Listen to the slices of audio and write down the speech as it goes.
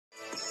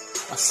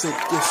I said,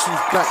 guess who's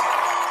back?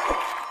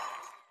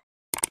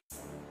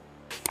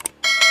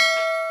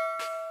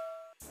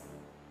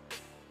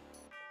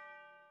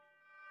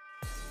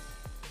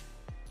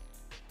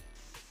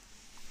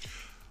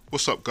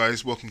 What's up,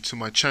 guys? Welcome to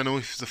my channel.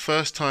 If it's the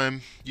first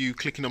time you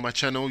clicking on my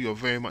channel, you're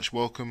very much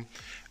welcome.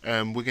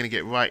 We're going to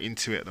get right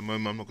into it at the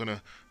moment. I'm not going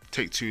to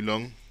take too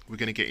long. We're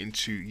going to get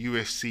into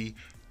UFC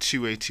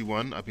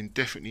 281. I've been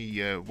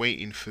definitely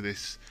waiting for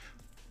this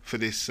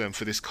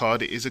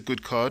card. It is a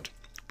good card.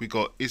 We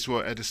got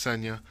Israel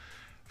Adesanya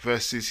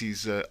versus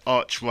his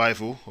arch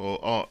rival, or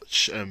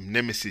arch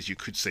nemesis, you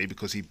could say,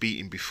 because he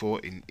beat him before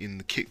in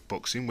the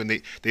kickboxing, when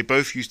they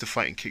both used to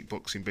fight in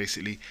kickboxing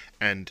basically,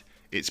 and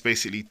it's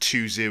basically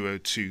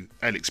 2-0 to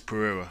Alex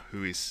Pereira,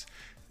 who is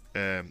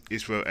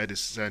Israel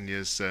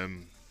Adesanya's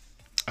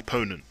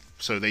opponent.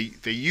 So they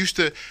used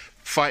to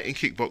fight in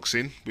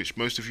kickboxing, which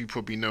most of you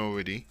probably know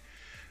already.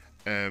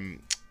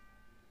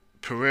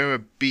 Pereira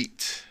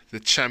beat the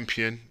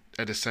champion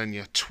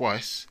Adesanya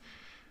twice.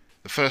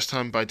 The first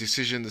time by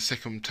decision, the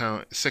second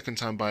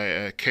time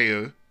by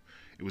KO.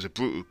 It was a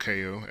brutal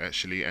KO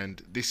actually,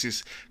 and this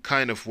is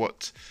kind of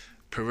what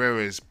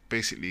Pereira is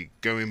basically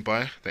going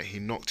by, that he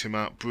knocked him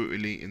out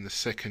brutally in the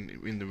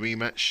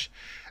rematch.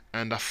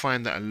 And I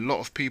find that a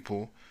lot of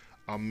people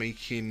are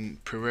making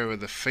Pereira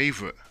the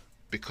favourite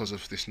because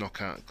of this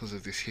knockout, because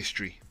of this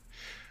history.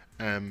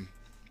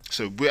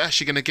 So we're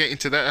actually going to get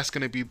into that. That's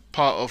going to be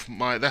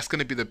that's going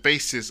to be the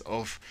basis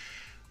of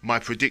my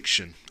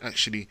prediction,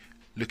 actually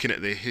looking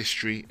at their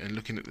history and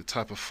looking at the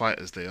type of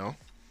fighters they are.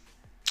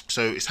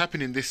 So it's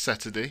happening this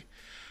Saturday.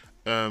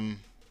 What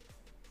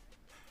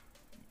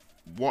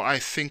I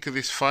think of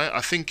this fight,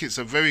 I think it's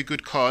a very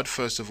good card.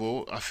 First of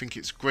all, I think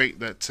it's great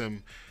that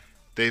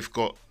they've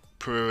got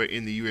Pereira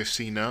in the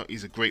UFC now.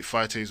 He's a great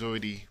fighter. He's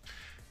already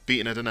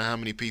beaten, I don't know how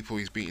many people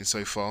he's beaten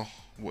so far,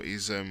 what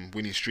his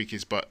winning streak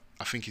is, but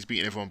I think he's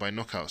beaten everyone by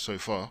knockout so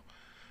far.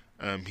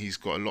 He's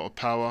got a lot of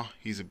power.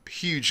 He's a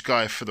huge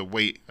guy for the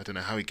weight. I don't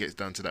know how he gets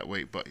down to that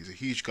weight, but he's a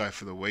huge guy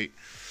for the weight.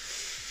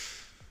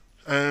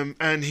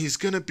 And he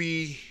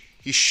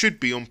should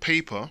be on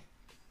paper,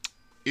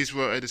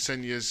 Israel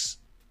Adesanya's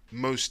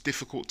most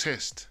difficult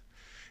test,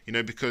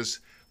 because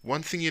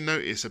one thing you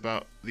notice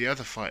about the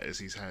other fighters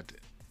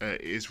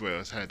Israel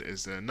has had,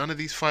 is none of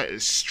these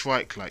fighters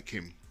strike like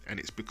him, and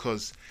it's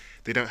because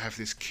they don't have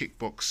this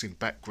kickboxing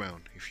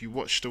background. If you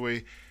watch the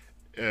way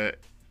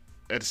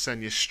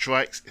Adesanya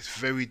strikes, it's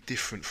very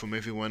different from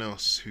everyone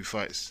else who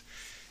fights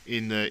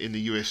in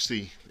the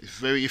UFC. It's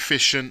very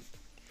efficient,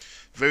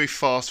 very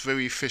fast,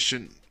 very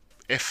efficient,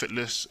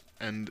 effortless,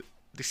 and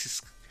this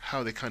is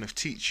how they kind of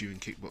teach you in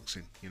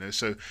kickboxing,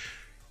 so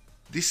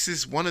this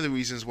is one of the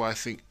reasons why I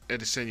think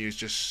Adesanya is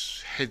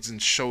just heads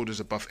and shoulders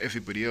above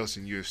everybody else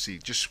in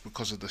UFC, just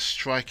because of the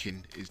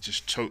striking is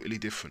just totally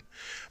different.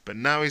 But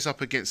now he's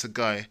up against a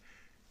guy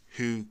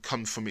who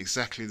comes from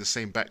exactly the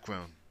same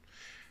background.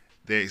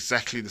 They're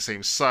exactly the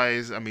same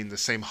size, I mean the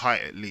same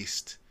height at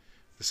least,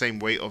 the same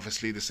weight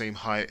obviously, the same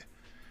height.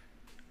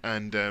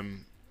 And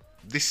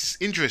this is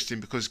interesting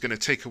because it's going to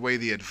take away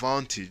the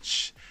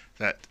advantage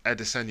that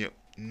Adesanya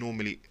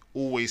normally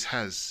always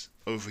has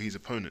over his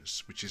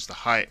opponents, which is the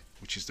height,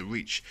 which is the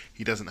reach.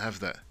 He doesn't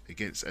have that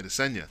against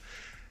Adesanya,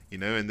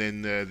 and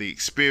then the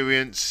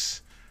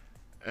experience,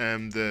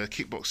 the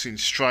kickboxing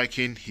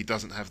striking, he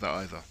doesn't have that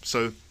either.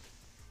 So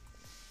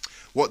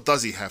what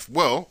does he have?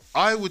 Well,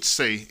 I would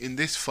say in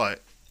this fight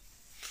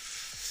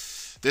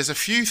there's a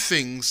few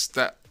things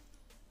that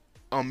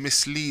are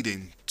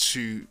misleading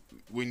to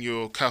when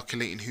you're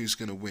calculating who's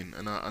going to win,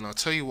 and I'll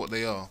tell you what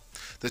they are.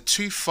 The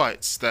two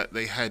fights that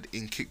they had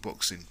in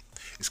kickboxing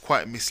is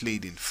quite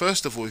misleading.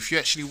 First of all, if you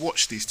actually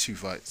watch these two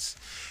fights,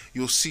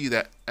 you'll see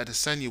that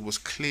Adesanya was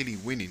clearly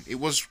winning.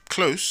 It was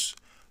close,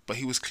 but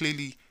he was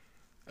clearly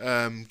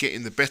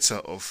getting the better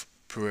of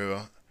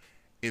Pereira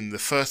in the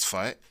first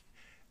fight,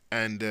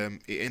 and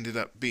it ended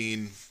up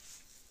being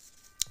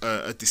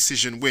a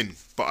decision win.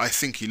 But I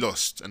think he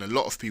lost, and a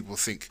lot of people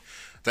think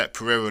that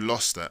Pereira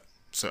lost that.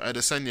 So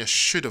Adesanya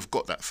should have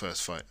got that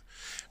first fight.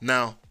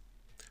 Now,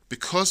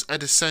 because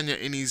Adesanya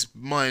in his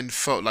mind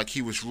felt like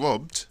he was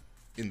robbed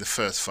in the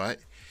first fight,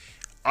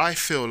 I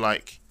feel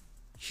like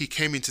he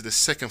came into the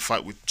second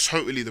fight with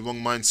totally the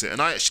wrong mindset,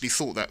 and I actually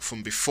thought that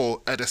from before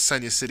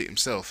Adesanya said it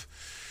himself.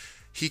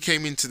 He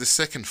came into the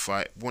second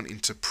fight wanting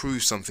to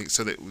prove something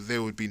so that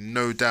there would be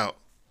no doubt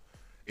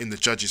in the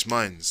judges'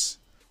 minds,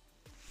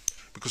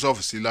 because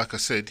obviously, like I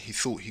said, he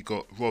thought he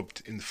got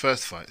robbed in the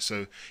first fight,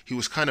 so he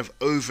was kind of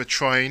over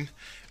trying,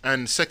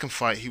 and second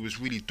fight he was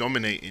really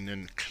dominating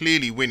and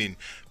clearly winning,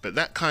 but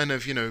that kind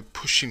of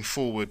pushing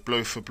forward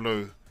blow for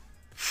blow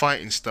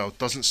fighting style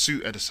doesn't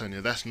suit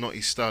Adesanya. That's not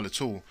his style at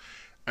all.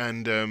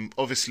 And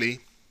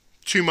obviously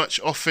too much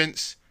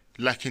offense,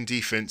 lacking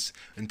defense,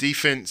 and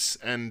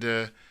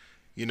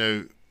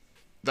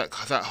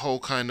that whole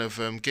kind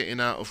of getting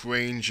out of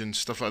range and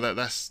stuff like that.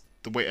 That's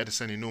the way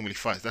Adesanya normally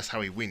fights. That's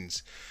how he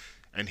wins.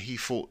 And he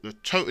fought the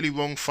totally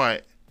wrong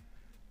fight,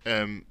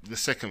 the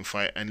second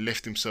fight, and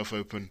left himself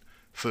open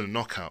for the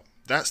knockout.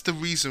 That's the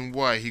reason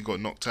why he got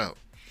knocked out.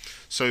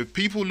 So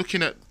people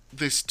looking at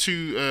this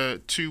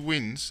two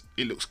wins,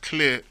 it looks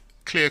clear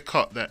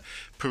cut that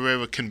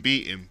Pereira can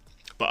beat him,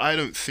 but I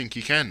don't think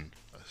he can.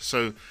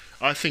 So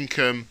I think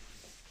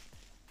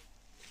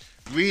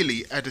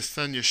really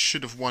Adesanya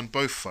should have won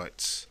both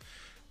fights.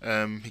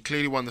 He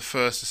clearly won the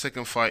first. The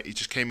second fight, he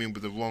just came in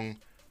with the wrong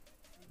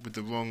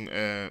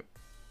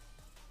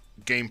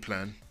game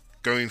plan.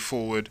 Going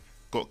forward,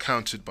 got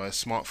countered by a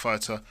smart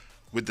fighter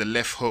with the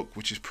left hook,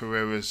 which is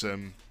Pereira's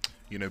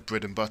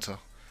bread and butter.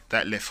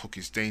 That left hook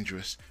is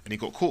dangerous, and he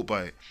got caught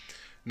by it.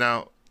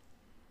 Now,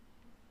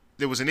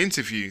 there was an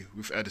interview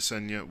with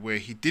Adesanya where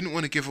he didn't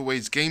want to give away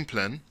his game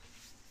plan,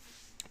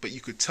 but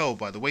you could tell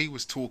by the way he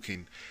was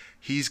talking,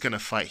 he's going to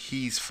fight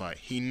his fight.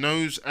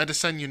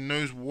 Adesanya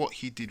knows what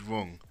he did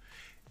wrong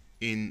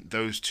in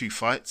those two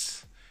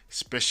fights,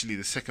 especially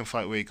the second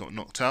fight where he got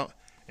knocked out,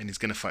 and he's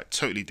going to fight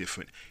totally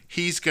different.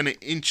 He's going to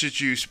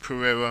introduce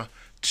Pereira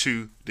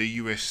to the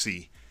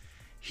UFC.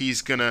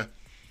 He's going to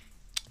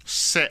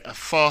set a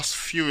fast,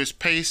 furious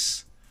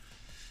pace.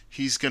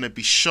 He's going to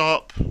be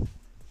sharp.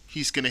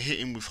 He's going to hit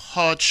him with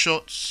hard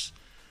shots.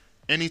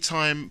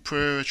 Anytime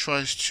Pereira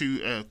tries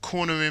to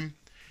corner him,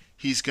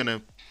 he's going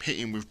to hit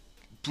him with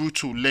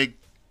brutal leg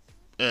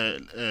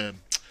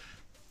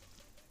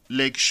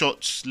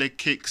shots, leg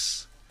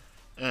kicks,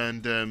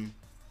 and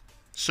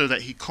so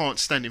that he can't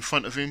stand in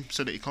front of him,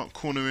 so that he can't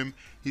corner him.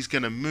 He's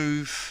going to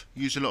move,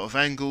 use a lot of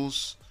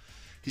angles.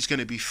 He's going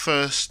to be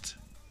first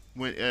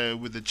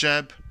with the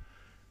jab,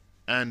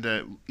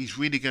 and he's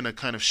really going to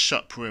kind of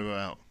shut Pereira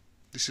out.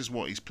 This is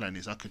what his plan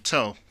is. I could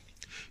tell.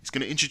 He's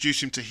going to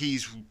introduce him to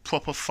his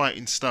proper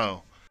fighting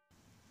style.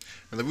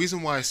 And the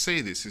reason why I say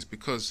this is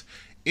because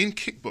in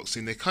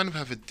kickboxing, they kind of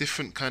have a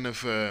different kind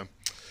of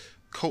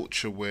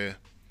culture where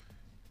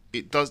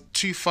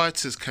two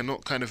fighters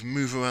cannot kind of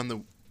move around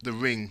the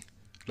ring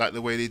like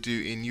the way they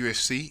do in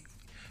UFC.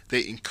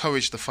 They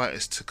encourage the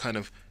fighters to kind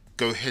of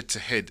go head to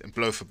head and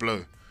blow for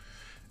blow.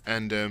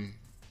 And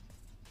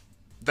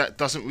that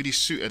doesn't really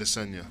suit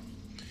Adesanya.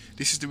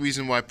 This is the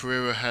reason why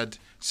Pereira had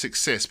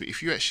success. But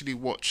if you actually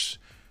watch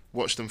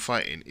them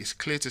fighting, it's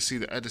clear to see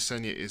that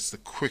Adesanya is the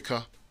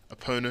quicker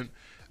opponent.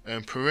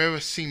 Pereira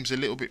seems a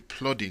little bit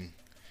plodding.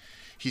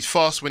 He's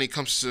fast when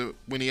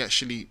he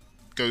actually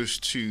goes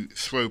to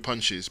throw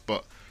punches,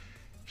 but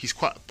he's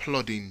quite a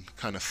plodding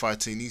kind of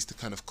fighter. He needs to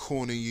kind of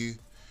corner you.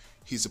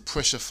 He's a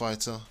pressure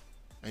fighter,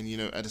 and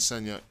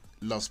Adesanya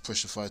loves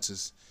pressure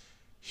fighters.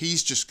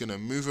 He's just gonna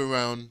move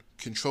around,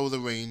 control the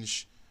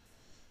range,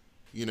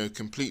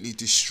 completely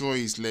destroy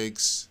his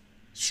legs,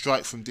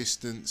 strike from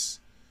distance,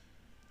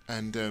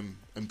 and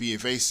be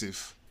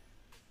evasive,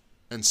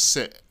 and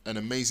set an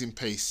amazing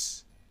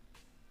pace.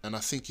 And I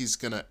think he's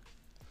gonna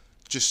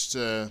just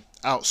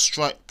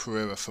outstrike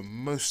Pereira for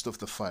most of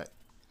the fight.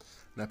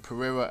 Now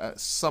Pereira at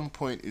some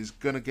point is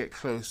gonna get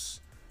close,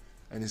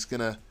 and he's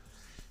gonna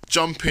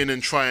jump in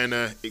and try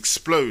and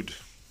explode.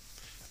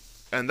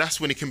 And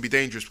that's when it can be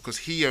dangerous, because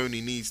he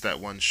only needs that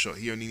one shot.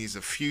 He only needs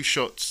a few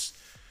shots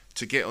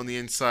to get on the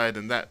inside,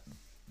 and that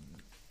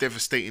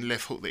devastating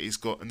left hook that he's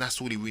got, and that's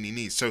all he really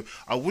needs. So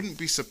I wouldn't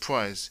be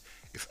surprised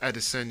if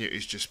Adesanya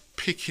is just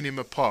picking him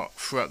apart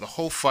throughout the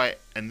whole fight,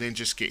 and then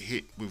just get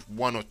hit with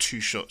one or two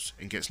shots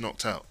and gets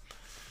knocked out.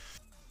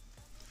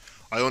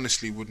 I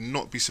honestly would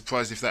not be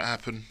surprised if that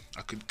happened.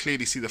 I could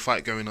clearly see the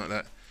fight going like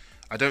that.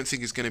 I don't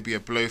think it's going to be a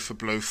blow for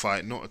blow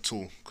fight, not at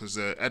all, because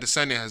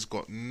Adesanya has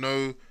got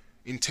no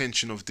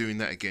intention of doing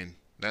that again.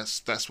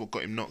 That's what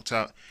got him knocked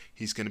out.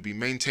 He's going to be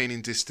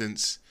maintaining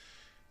distance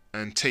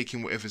and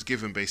taking whatever's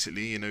given,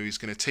 basically. He's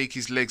going to take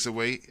his legs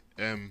away.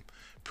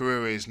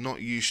 Pereira is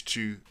not used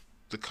to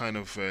the kind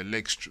of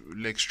leg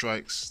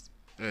strikes,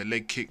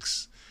 leg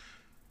kicks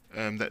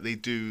that they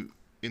do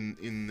in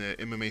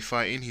MMA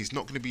fighting. He's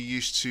not going to be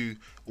used to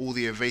all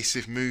the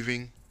evasive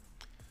moving.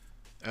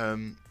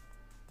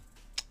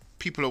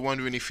 People are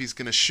wondering if he's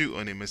going to shoot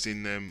on him, as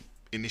in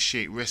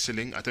initiate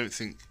wrestling. I don't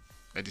think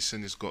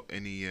Adesanya's got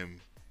any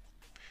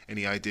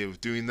idea of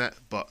doing that,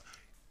 but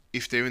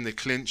if they're in the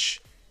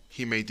clinch,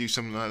 he may do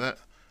something like that.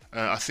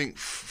 I think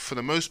for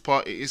the most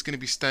part it is going to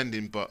be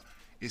standing, but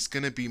it's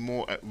going to be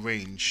more at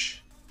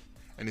range,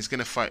 and it's going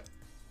to fight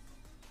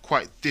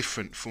quite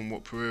different from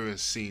what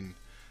Pereira's seen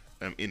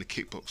in the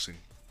kickboxing.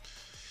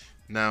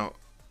 Now,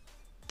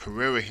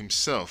 Pereira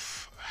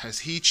himself,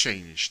 has he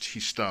changed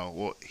his style?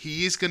 Or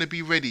he is going to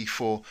be ready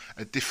for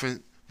a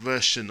different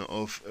version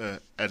of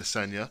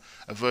Adesanya,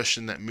 a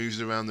version that moves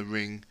around the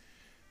ring,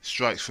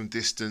 strikes from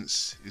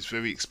distance, is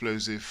very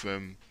explosive,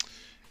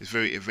 is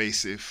very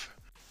evasive.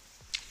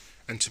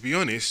 And to be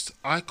honest,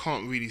 I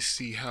can't really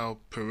see how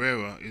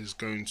Pereira is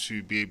going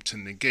to be able to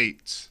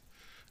negate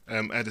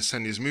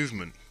Adesanya's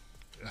movement.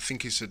 I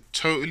think it's a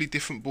totally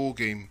different ball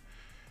game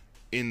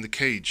in the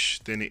cage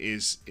than it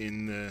is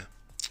in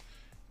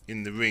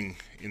the ring,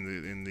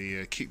 in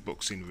the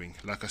kickboxing ring.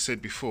 Like I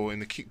said before, in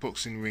the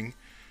kickboxing ring,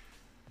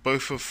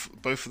 both of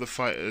the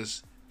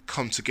fighters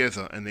come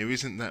together, and there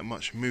isn't that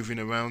much moving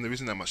around. There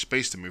isn't that much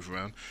space to move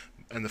around,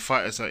 and the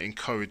fighters are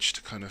encouraged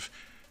to kind of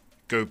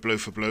go blow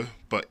for blow.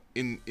 But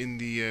in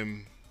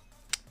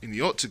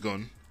the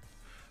octagon,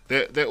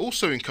 They're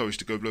also encouraged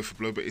to go blow for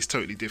blow, but it's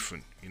totally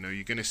different. You know,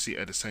 you're going to see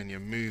Adesanya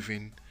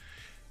moving.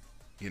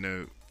 You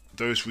know,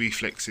 those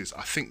reflexes.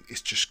 I think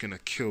it's just going to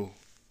kill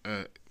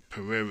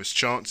Pereira's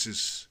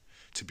chances,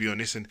 to be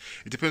honest. And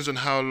it depends on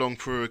how long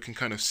Pereira can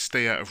kind of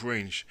stay out of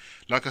range.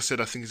 Like I said,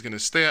 I think he's going to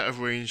stay out of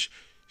range,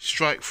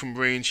 strike from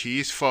range. He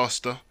is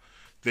faster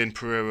than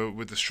Pereira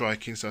with the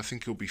striking, so I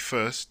think he'll be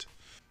first.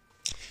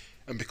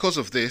 And because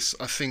of this,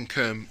 I think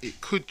it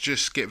could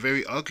just get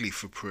very ugly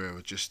for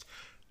Pereira.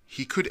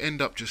 He could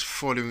end up just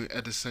following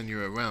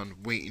Adesanya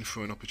around, waiting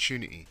for an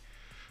opportunity.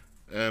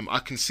 I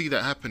can see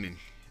that happening.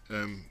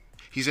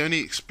 He's only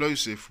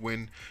explosive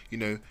when, you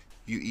know,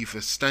 you either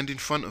stand in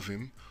front of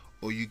him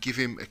or you give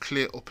him a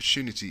clear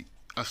opportunity.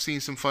 I've seen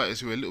some fighters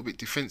who are a little bit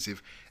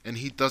defensive, and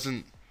he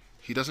doesn't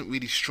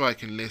really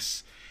strike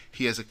unless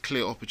he has a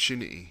clear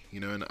opportunity, you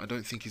know, and I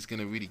don't think he's going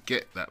to really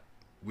get that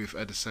with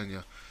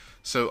Adesanya.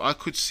 So I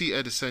could see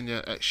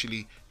Adesanya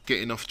actually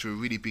getting off to a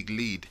really big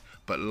lead.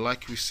 But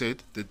like we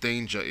said, the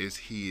danger is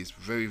he is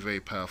very, very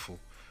powerful.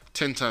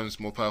 10 times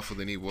more powerful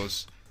than he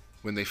was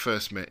when they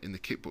first met in the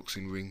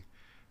kickboxing ring.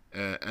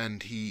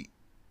 And he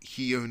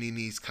only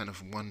needs kind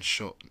of one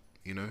shot.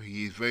 You know,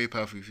 he is very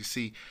powerful. If you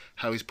see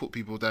how he's put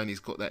people down, he's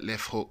got that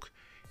left hook.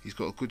 He's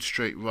got a good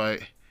straight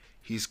right.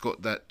 He's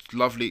got that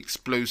lovely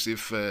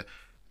explosive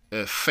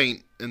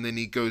feint, and then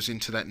he goes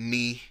into that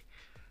knee.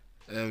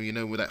 You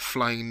know, with that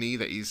flying knee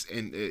that he's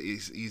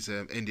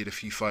ended a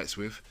few fights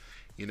with.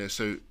 You know,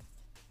 so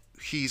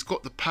he's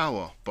got the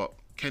power, but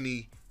can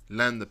he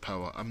land the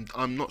power?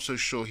 I'm not so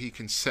sure he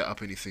can set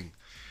up anything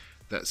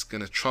that's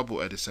going to trouble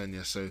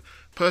Adesanya. So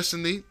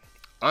personally,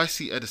 I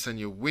see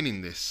Adesanya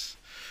winning this.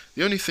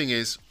 The only thing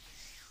is,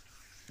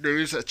 there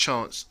is a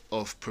chance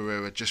of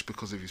Pereira just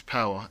because of his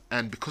power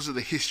and because of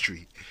the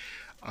history.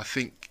 I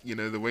think, you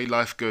know, the way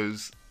life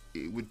goes,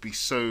 it would be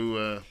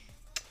so,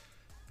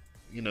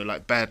 you know,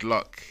 like bad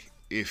luck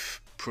if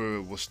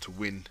Pereira was to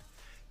win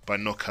by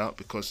knockout,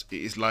 because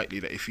it is likely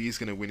that if he is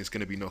going to win, it's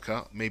going to be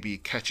knockout. Maybe he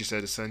catches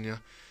Adesanya,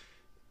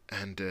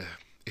 and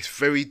it's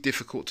very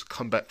difficult to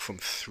come back from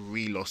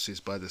 3 losses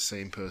by the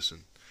same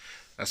person.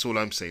 That's all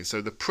I'm saying.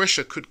 So the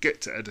pressure could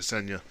get to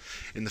Adesanya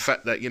in the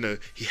fact that, you know,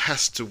 he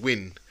has to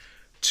win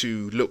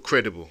to look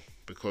credible,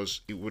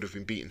 because it would have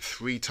been beaten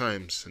 3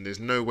 times, and there's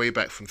no way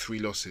back from 3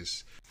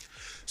 losses.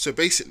 So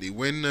basically,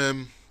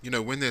 when you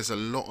know, when there's a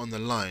lot on the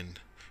line,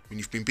 when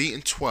you've been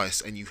beaten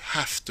twice and you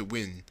have to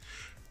win,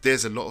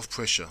 there's a lot of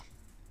pressure.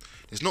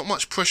 There's not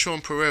much pressure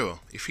on Pereira.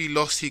 If he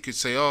lost, he could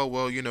say, oh,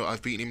 well, you know,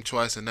 I've beaten him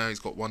twice and now he's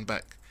got 1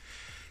 back.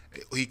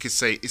 He could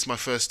say, it's my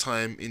first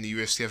time in the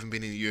UFC. I haven't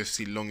been in the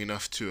UFC long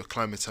enough to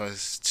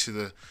acclimatise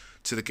to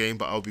the game,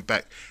 but I'll be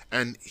back.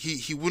 And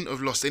he wouldn't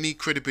have lost any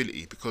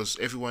credibility, because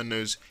everyone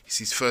knows it's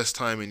his first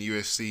time in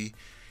UFC.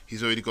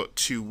 He's already got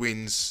 2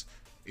 wins,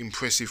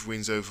 impressive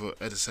wins over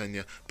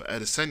Adesanya. But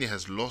Adesanya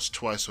has lost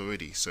twice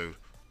already. So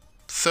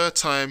 3rd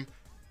time,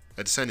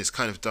 Adesanya's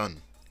kind of done.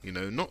 You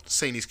know, not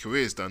saying his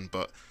career is done,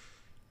 but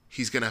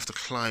he's going to have to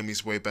climb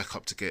his way back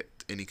up to get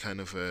any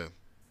kind of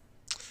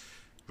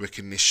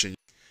recognition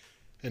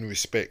and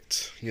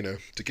respect. You know,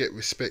 to get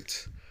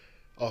respect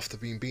after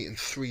being beaten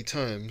 3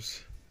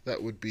 times,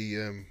 that would be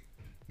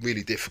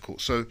really difficult.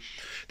 So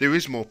there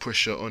is more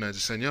pressure on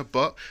Adesanya,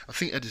 but I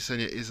think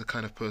Adesanya is the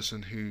kind of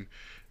person who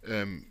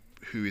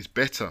is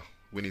better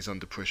when he's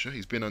under pressure.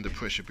 He's been under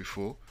pressure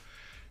before.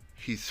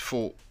 He's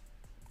fought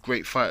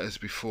great fighters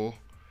before.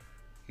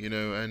 You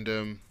know,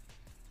 and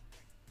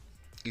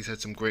he's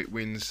had some great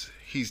wins.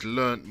 He's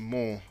learnt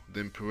more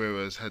than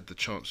Pereira has had the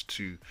chance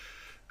to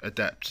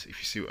adapt, if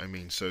you see what I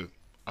mean. So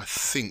I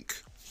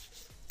think,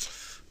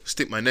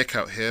 stick my neck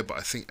out here, but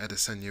I think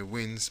Adesanya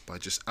wins by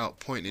just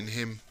outpointing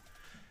him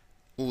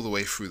all the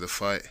way through the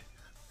fight,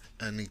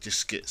 and he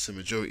just gets a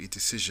majority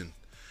decision.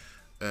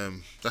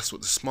 That's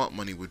what the smart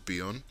money would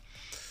be on.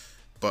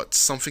 But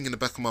something in the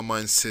back of my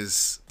mind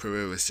says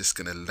Pereira is just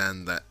going to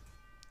land that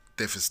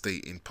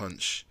devastating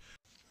punch.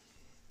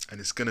 And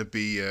it's going to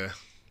be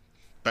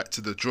back to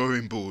the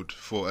drawing board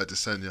for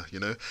Adesanya, you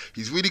know.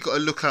 He's really got to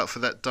look out for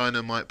that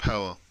dynamite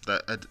power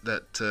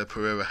that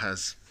Pereira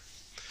has.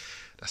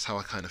 That's how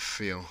I kind of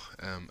feel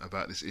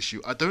about this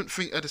issue. I don't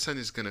think Adesanya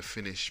is going to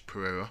finish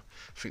Pereira.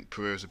 I think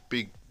Pereira's a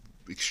big,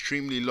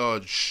 extremely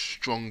large,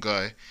 strong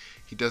guy.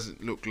 He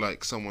doesn't look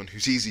like someone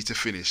who's easy to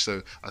finish.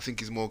 So I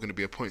think it's more going to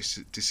be a points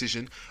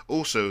decision.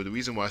 Also, the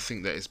reason why I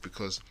think that is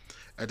because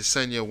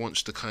Adesanya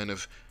wants to kind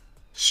of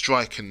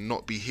strike and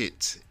not be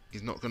hit.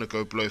 He's not going to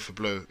go blow for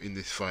blow in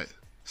this fight.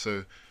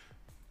 So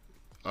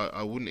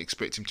I wouldn't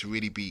expect him to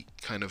really be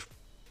kind of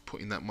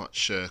putting that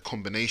much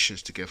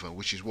combinations together,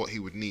 which is what he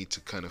would need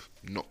to kind of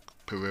knock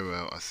Pereira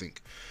out, I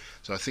think.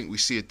 So I think we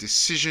see a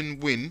decision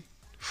win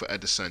for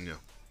Adesanya.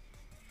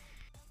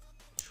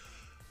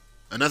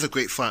 Another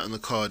great fight on the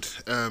card,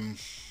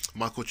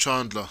 Michael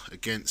Chandler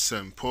against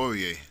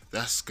Poirier.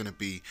 That's going to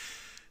be,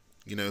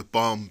 you know,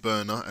 barn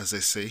burner, as they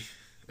say.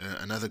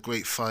 Another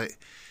great fight.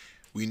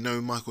 We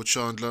know Michael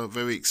Chandler,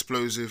 very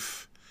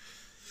explosive,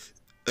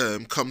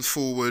 comes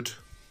forward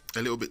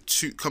a little bit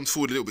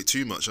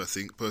too much, I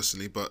think,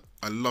 personally, but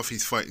I love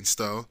his fighting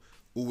style.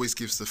 always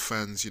gives the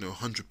fans,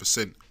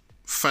 100%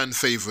 fan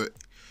favorite.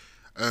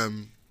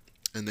 And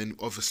then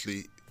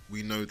obviously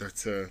we know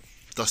that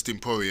Dustin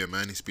Poirier,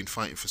 man, he's been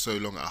fighting for so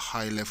long at a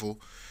high level.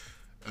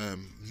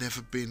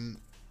 Never been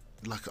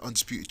like an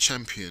undisputed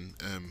champion.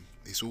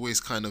 He's always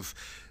kind of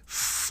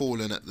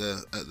fallen at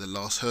the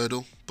last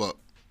hurdle, but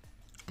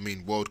I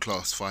mean, world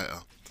class fighter.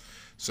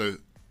 So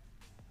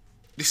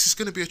this is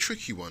going to be a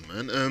tricky one,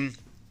 man.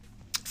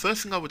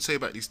 First thing I would say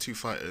about these two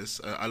fighters,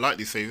 I like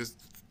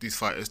these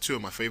fighters. Two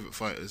of my favorite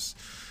fighters.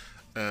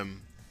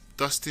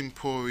 Dustin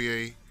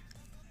Poirier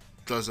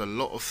does a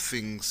lot of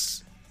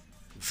things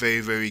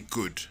very, very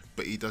good,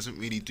 but he doesn't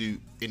really do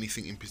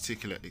anything in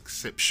particular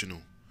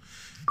exceptional.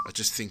 I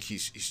just think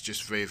he's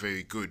just very,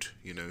 very good.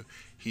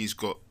 He's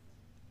got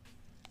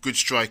good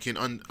striking,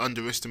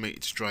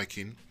 underestimated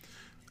striking.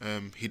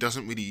 He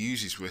doesn't really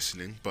use his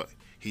wrestling, but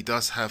he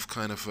does have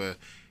kind of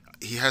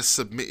he has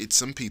submitted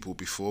some people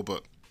before,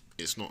 but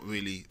it's not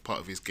really part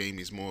of his game.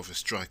 He's more of a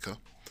striker.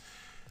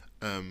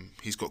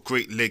 He's got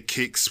great leg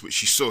kicks,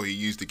 which you saw he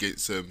used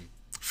against,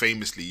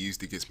 famously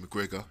used against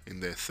McGregor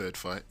in their third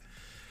fight.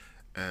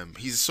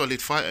 He's a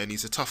solid fighter and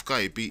he's a tough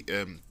guy. He beat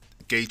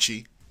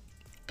Gaethje,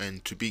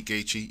 and to beat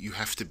Gaethje, you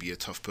have to be a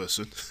tough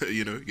person.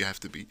 You have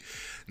to be.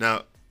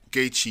 Now,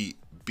 Gaethje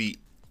beat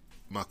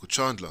Michael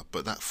Chandler,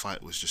 but that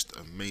fight was just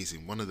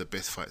amazing. One of the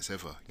best fights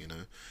ever.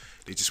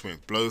 They just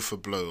went blow for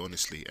blow,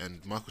 honestly.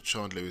 And Michael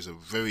Chandler is a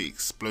very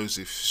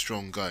explosive,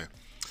 strong guy.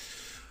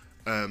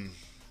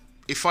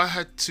 If I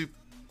had to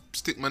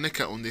stick my neck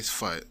out on this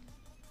fight,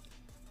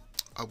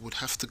 I would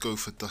have to go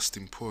for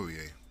Dustin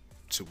Poirier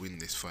to win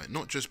this fight.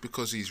 Not just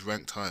because he's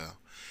ranked higher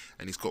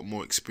and he's got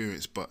more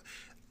experience, but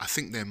I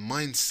think the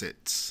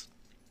mindset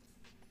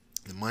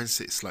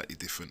is slightly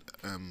different.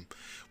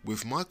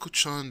 With Michael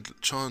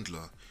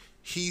Chandler,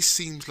 he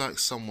seems like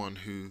someone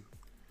who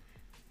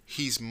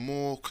he's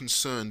more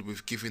concerned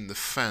with giving the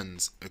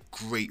fans a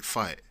great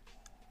fight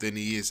than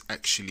he is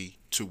actually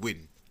to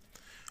win.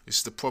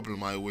 It's the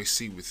problem I always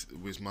see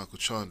with Michael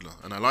Chandler,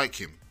 and I like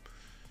him.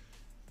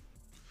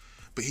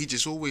 But he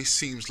just always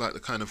seems like the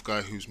kind of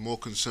guy who's more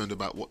concerned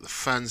about what the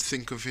fans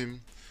think of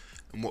him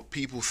and what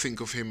people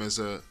think of him as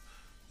a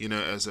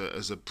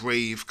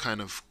brave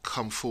kind of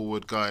come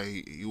forward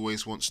guy. He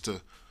always wants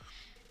to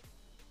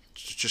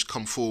just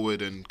come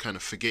forward and kind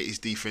of forget his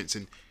defense,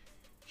 and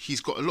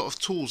he's got a lot of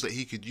tools that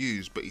he could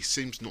use, but he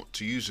seems not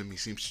to use them. He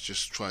seems to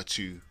just try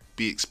to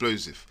be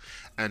explosive,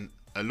 and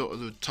a lot of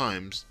the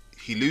times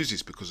he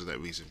loses because of that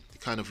reason. He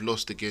kind of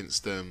lost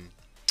against the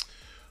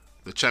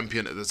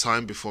champion at the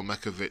time before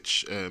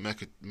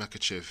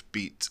Makhachev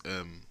beat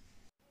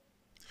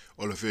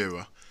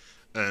Oliveira.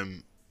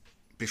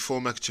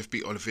 Before Makhachev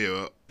beat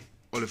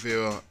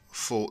Oliveira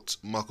fought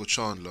Michael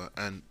Chandler,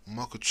 and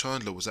Michael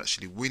Chandler was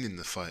actually winning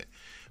the fight.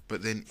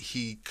 But then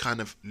he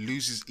kind of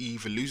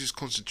either loses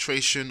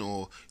concentration,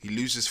 or he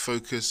loses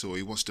focus, or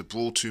he wants to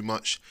brawl too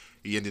much.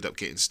 He ended up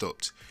getting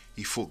stopped.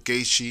 He fought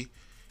Gaethje.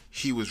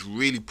 He was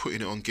really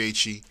putting it on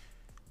Gaethje.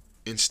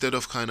 Instead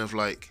of kind of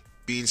like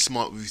being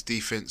smart with his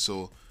defense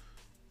or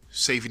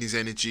saving his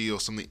energy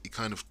or something, he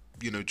kind of,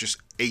 just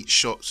ate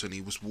shots, and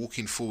he was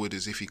walking forward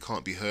as if he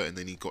can't be hurt, and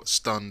then he got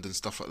stunned and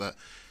stuff like that,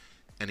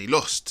 and he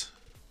lost.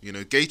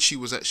 Gaethje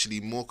was actually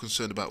more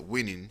concerned about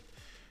winning,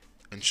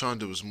 and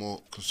Chandler was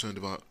more concerned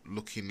about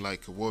looking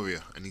like a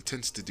warrior, and he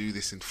tends to do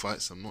this in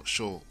fights. I'm not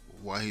sure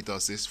why he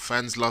does this.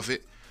 Fans love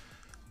it,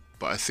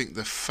 but I think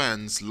the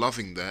fans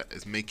loving that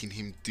is making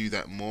him do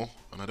that more,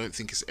 and I don't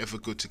think it's ever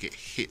good to get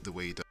hit the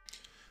way he does.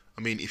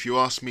 I mean, if you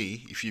ask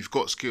me, if you've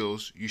got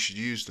skills, you should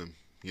use them.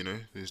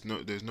 There's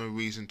no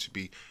reason to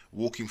be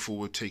walking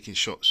forward, taking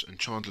shots, and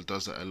Chandler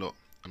does that a lot.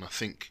 And I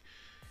think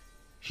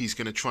he's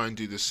going to try and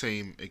do the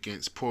same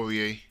against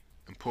Poirier,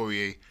 and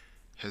Poirier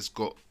has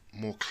got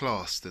more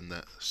class than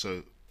that.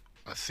 So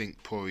I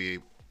think Poirier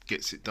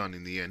gets it done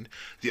in the end.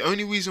 The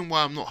only reason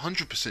why I'm not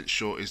 100%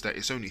 sure is that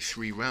it's only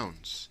 3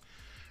 rounds.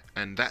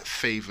 And that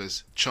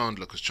favours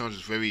Chandler, because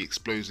Chandler's very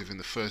explosive in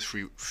the first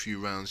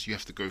few rounds. You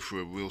have to go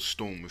through a real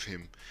storm with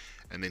him,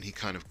 and then he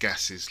kind of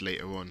gasses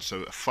later on.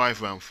 So a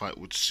 5-round fight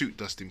would suit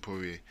Dustin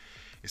Poirier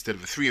instead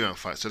of a 3-round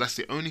fight. So that's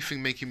the only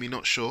thing making me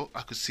not sure.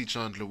 I could see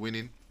Chandler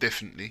winning,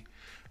 definitely,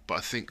 but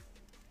I think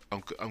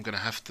I'm going to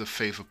have to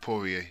favour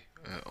Poirier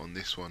on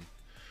this one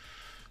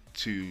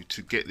to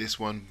get this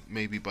one,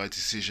 maybe by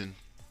decision.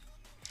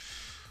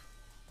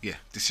 Yeah,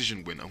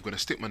 decision win. I'm going to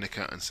stick my neck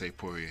out and say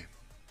Poirier.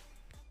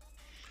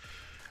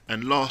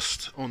 And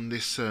last on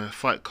this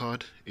fight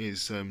card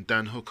is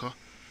Dan Hooker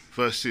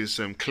versus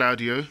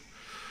Claudio.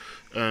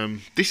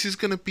 This is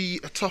going to be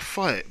a tough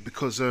fight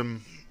because,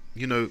 Dan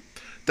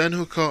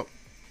Hooker,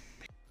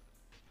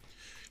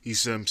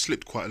 he's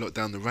slipped quite a lot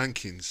down the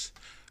rankings.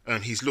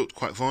 He's looked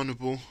quite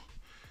vulnerable,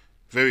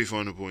 very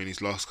vulnerable in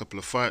his last couple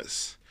of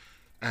fights.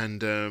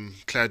 And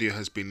Claudio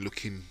has been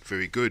looking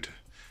very good,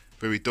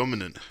 very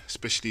dominant,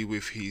 especially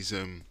with his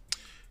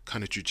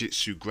kind of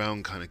jiu-jitsu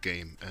ground kind of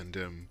game. And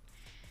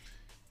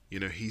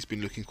he's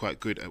been looking quite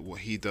good at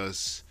what he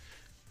does,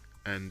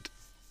 and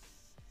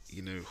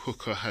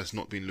Hooker has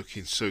not been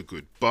looking so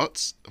good.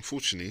 But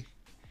unfortunately,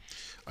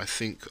 I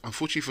think,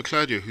 unfortunately for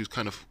Claudio, who's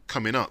kind of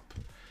coming up,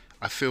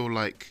 I feel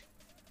like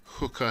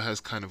Hooker has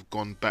kind of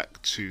gone back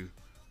to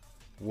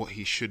what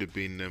he should have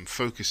been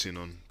focusing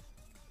on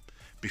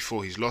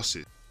before his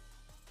losses.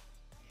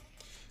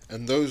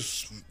 And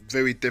those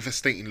very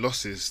devastating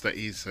losses that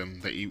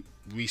he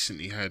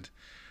recently had,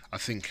 I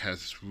think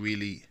has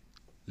really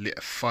lit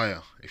a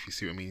fire, if you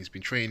see what I mean. He's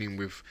been training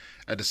with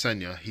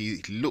Adesanya.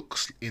 He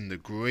looks in the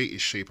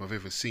greatest shape I've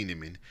ever seen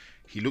him in.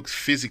 He looks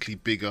physically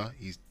bigger.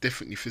 He's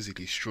definitely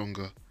physically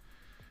stronger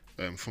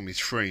from his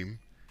frame.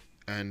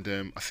 And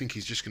I think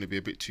he's just going to be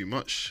a bit too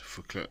much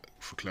for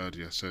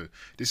Claudia. So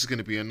this is going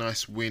to be a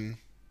nice win.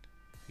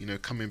 You know,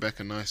 coming back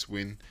a nice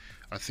win.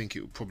 I think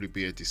it will probably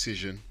be a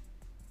decision.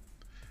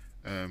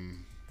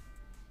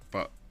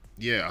 But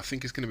yeah, I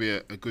think it's going to be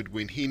a good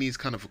win. He needs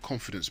kind of a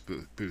confidence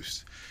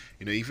boost.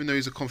 You know, even though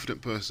he's a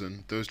confident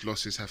person, those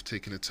losses have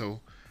taken a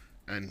toll.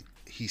 And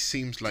he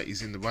seems like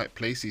he's in the right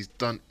place. He's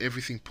done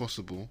everything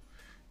possible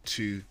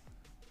to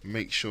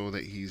make sure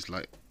that he's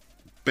like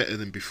better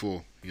than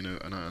before, you know,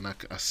 and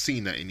I've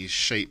seen that in his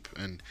shape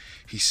and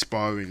his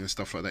sparring and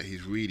stuff like that.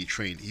 He's really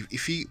trained.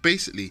 If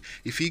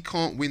he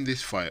can't win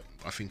this fight,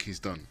 I think he's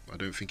done. I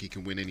don't think he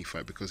can win any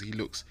fight because he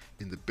looks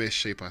in the best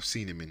shape I've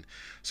seen him in.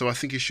 So I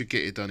think he should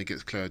get it done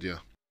against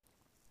Claudia.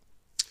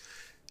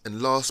 And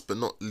last but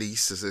not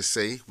least, as they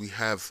say, we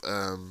have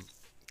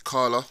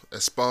Carla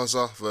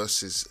Esparza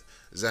versus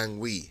Zhang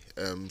Wei.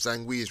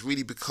 Zhang Wei has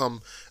really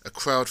become a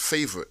crowd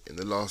favourite in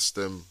the last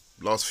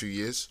few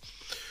years.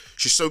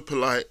 She's so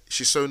polite,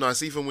 she's so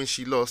nice, even when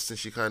she lost and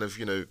she kind of,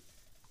 you know,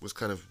 was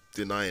kind of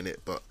denying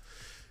it. But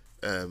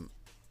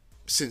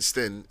since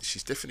then,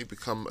 she's definitely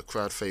become a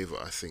crowd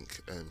favourite, I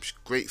think.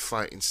 Great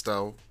fighting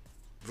style,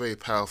 very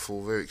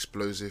powerful, very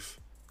explosive,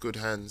 good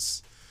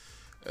hands.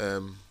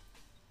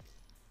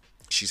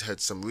 She's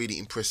had some really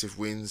impressive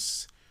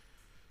wins.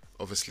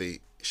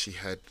 Obviously, she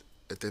had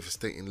a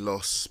devastating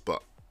loss,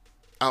 but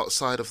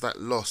outside of that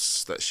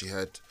loss that she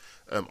had,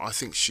 I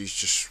think she's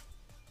just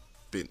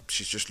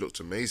looked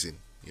amazing,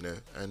 you know.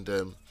 And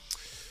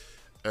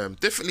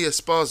definitely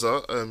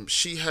Esparza,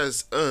 she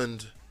has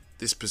earned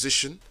this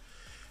position.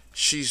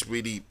 She's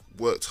really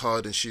worked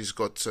hard and she's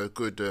got a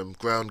good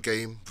ground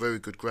game, very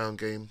good ground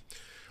game.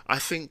 I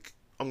think,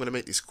 I'm going to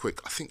make this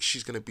quick, I think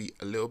she's going to be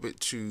a little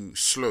bit too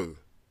slow.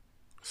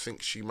 I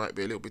think she might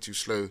be a little bit too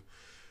slow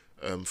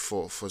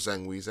for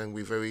Zhang Wei. Zhang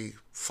Wei very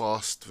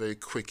fast, very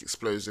quick,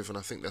 explosive, and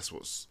I think that's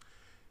what's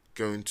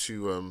going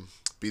to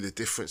be the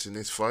difference in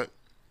this fight.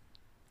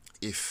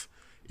 If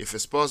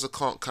Esparza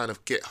can't kind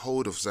of get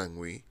hold of Zhang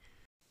Wei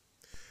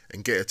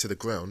and get her to the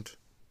ground,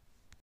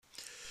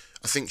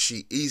 I think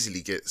she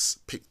easily gets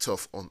picked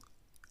off on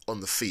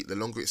the feet. The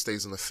longer it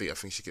stays on the feet, I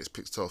think she gets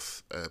picked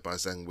off by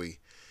Zhang Wei.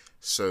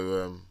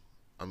 So,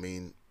 I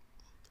mean,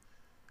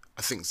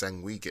 I think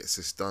Zhang Wei gets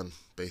this done,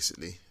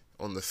 basically,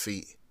 on the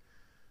feet.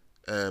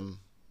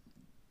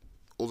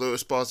 Although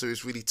Esparza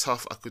is really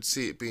tough, I could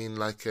see it being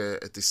like a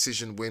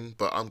decision win,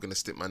 but I'm going to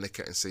stick my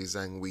neck out and say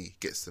Zhang Wei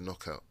gets the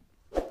knockout.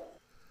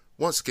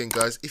 Once again,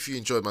 guys, if you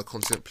enjoyed my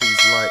content, please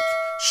like,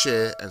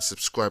 share and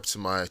subscribe to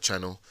my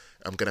channel.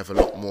 I'm going to have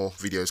a lot more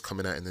videos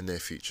coming out in the near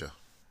future.